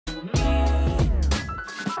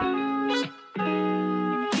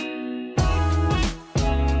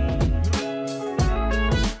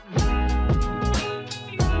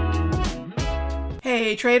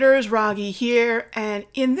Hey traders, Raghi here, and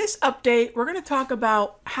in this update we're going to talk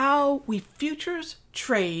about how we futures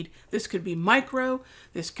trade. This could be micro,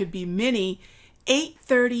 this could be mini,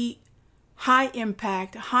 8:30 high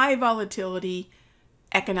impact, high volatility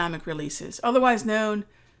economic releases, otherwise known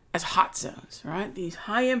as hot zones, right? These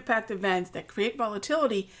high impact events that create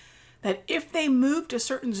volatility that if they move to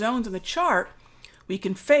certain zones in the chart, we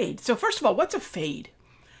can fade. So first of all, what's a fade?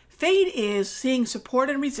 Fade is seeing support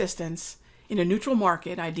and resistance in a neutral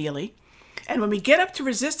market, ideally. And when we get up to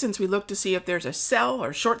resistance, we look to see if there's a sell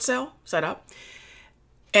or short sell setup.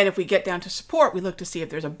 And if we get down to support, we look to see if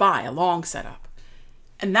there's a buy, a long setup.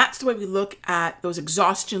 And that's the way we look at those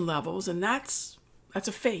exhaustion levels, and that's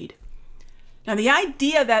a fade. Now, the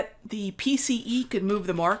idea that the PCE could move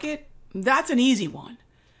the market, that's an easy one,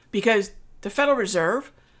 because the Federal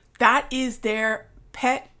Reserve, that is their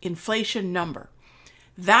pet inflation number.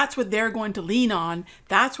 That's what they're going to lean on.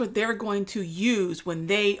 That's what they're going to use when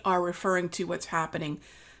they are referring to what's happening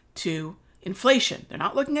to inflation. They're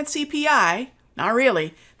not looking at CPI, not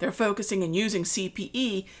really. They're focusing and using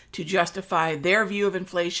CPE to justify their view of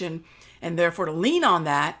inflation and therefore to lean on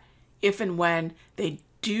that if and when they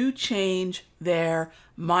do change their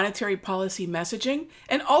monetary policy messaging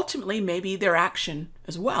and ultimately maybe their action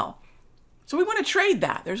as well. So we want to trade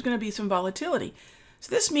that. There's going to be some volatility. So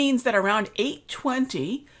this means that around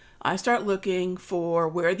 8:20, I start looking for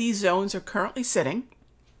where these zones are currently sitting,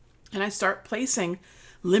 and I start placing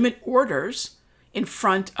limit orders in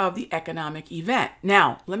front of the economic event.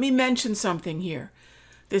 Now, let me mention something here.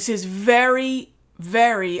 This is very,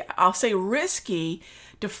 very, I'll say risky,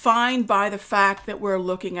 defined by the fact that we're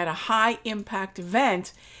looking at a high impact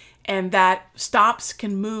event and that stops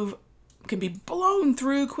can be blown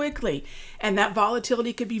through quickly, and that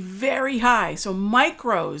volatility could be very high. So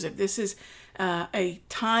micros, if this is a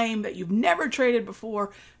time that you've never traded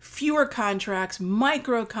before, fewer contracts,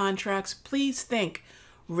 micro contracts, please think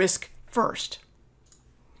risk first.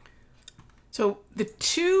 So the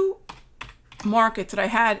two markets that I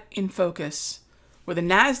had in focus were the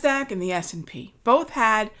NASDAQ and the S&P. Both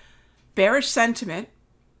had bearish sentiment,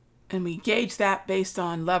 and we gauged that based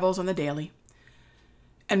on levels on the daily.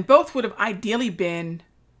 And both would have ideally been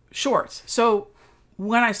shorts. So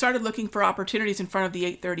when I started looking for opportunities in front of the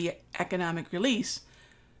 8:30 economic release,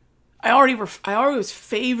 I already was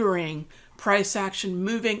favoring price action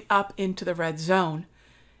moving up into the red zone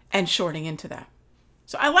and shorting into that.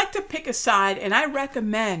 So I like to pick a side, and I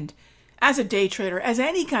recommend as a day trader, as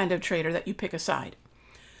any kind of trader, that you pick a side.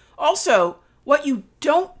 Also, what you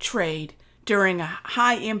don't trade during a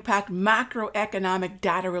high impact macroeconomic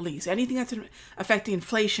data release, anything that's affecting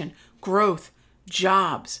inflation, growth,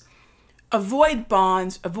 jobs. Avoid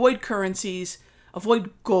bonds, avoid currencies,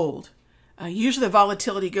 avoid gold. Usually the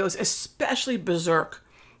volatility goes especially berserk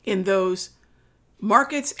in those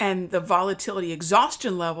markets, and the volatility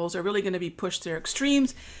exhaustion levels are really going to be pushed to their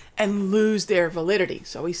extremes and lose their validity.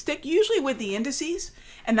 So we stick usually with the indices,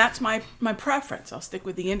 and that's my preference. I'll stick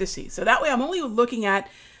with the indices. So that way I'm only looking at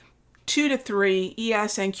 2 to 3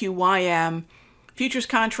 ES, NQ, YM futures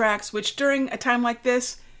contracts, which during a time like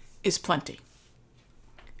this is plenty.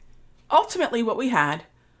 Ultimately, what we had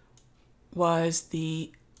was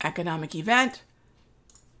the economic event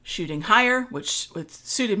shooting higher, which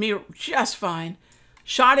suited me just fine.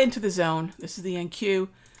 Shot into the zone. This is the NQ.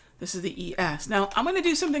 This is the ES. Now, I'm going to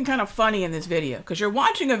do something kind of funny in this video because you're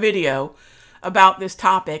watching a video about this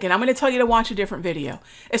topic, and I'm going to tell you to watch a different video,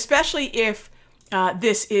 especially if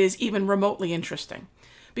this is even remotely interesting.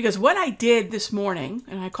 Because what I did this morning,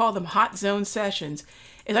 and I call them hot zone sessions,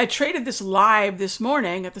 is I traded this live this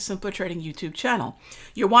morning at the Simpler Trading YouTube channel.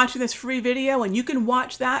 You're watching this free video, and you can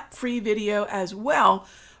watch that free video as well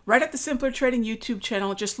right at the Simpler Trading YouTube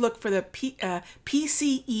channel. Just look for the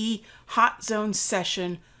PCE hot zone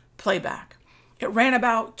session playback. It ran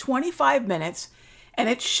about 25 minutes, and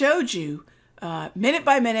it showed you minute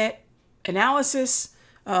by minute analysis,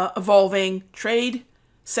 evolving, trade,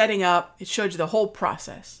 setting up. It showed you the whole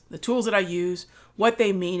process, the tools that I use, what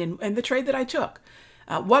they mean, and the trade that I took.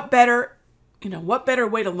 What better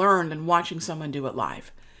way to learn than watching someone do it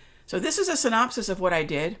live? So this is a synopsis of what I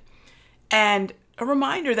did, and a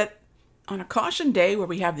reminder that on a caution day where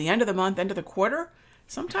we have the end of the month, end of the quarter,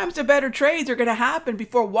 sometimes the better trades are going to happen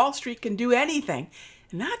before Wall Street can do anything.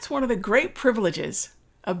 And that's one of the great privileges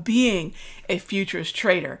of being a futures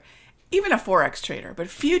trader, even a Forex trader. But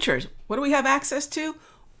futures, what do we have access to?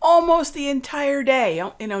 Almost the entire day,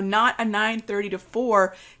 not a 9:30 to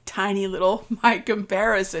 4 tiny little my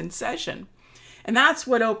comparison session. And that's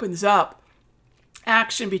what opens up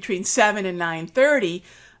action between 7 and 9:30,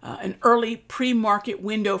 an early pre-market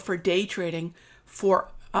window for day trading for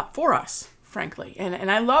us, frankly.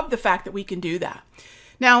 And I love the fact that we can do that.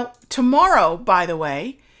 Now, tomorrow, by the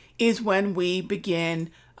way, is when we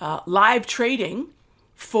begin live trading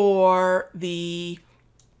for the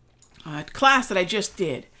class that I just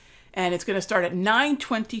did. And it's going to start at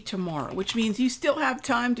 9:20 tomorrow, which means you still have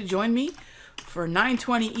time to join me for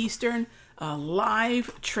 9:20 Eastern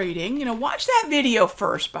live trading. Watch that video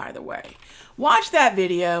first, by the way. Watch that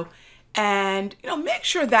video and, make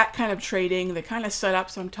sure that kind of trading, the kind of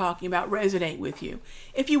setups I'm talking about, resonate with you.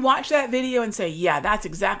 If you watch that video and say, yeah, that's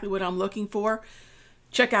exactly what I'm looking for,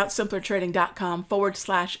 check out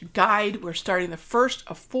simplertrading.com/guide. We're starting the first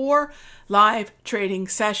of 4 live trading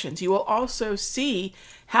sessions. You will also see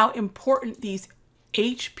how important these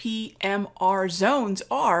HPMR zones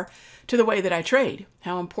are to the way that I trade,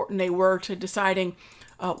 how important they were to deciding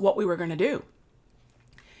what we were going to do.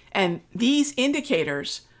 And these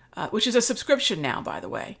indicators, which is a subscription now, by the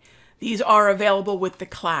way, these are available with the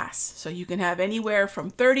class. So you can have anywhere from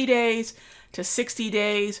 30 days to 60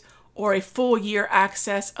 days or a full year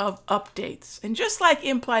access of updates. And just like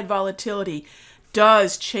implied volatility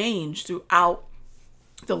does change throughout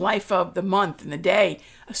the life of the month and the day,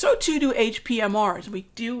 so too do HPMRs. We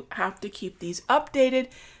do have to keep these updated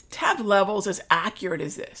to have levels as accurate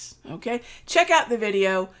as this, okay? Check out the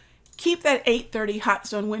video. Keep that 8:30 hot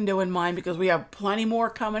zone window in mind because we have plenty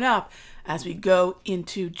more coming up as we go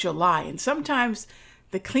into July. And sometimes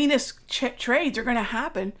the cleanest trades are going to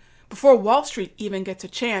happen before Wall Street even gets a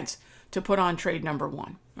chance to put on trade number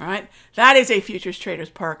 1. All right, that is a Futures Traders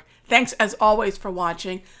Park. Thanks as always for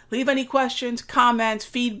watching. Leave any questions, comments,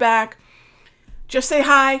 feedback. Just say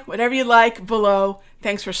hi, whatever you like below.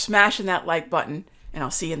 Thanks for smashing that like button, and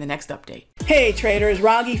I'll see you in the next update. Hey traders,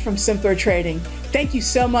 Raghi from Simpler Trading. Thank you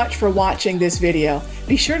so much for watching this video.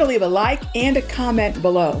 Be sure to leave a like and a comment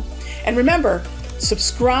below. And remember,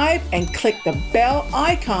 subscribe and click the bell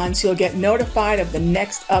icon so you'll get notified of the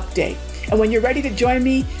next update. And when you're ready to join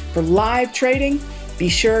me for live trading, be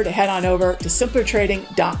sure to head on over to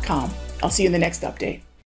simplertrading.com. I'll see you in the next update.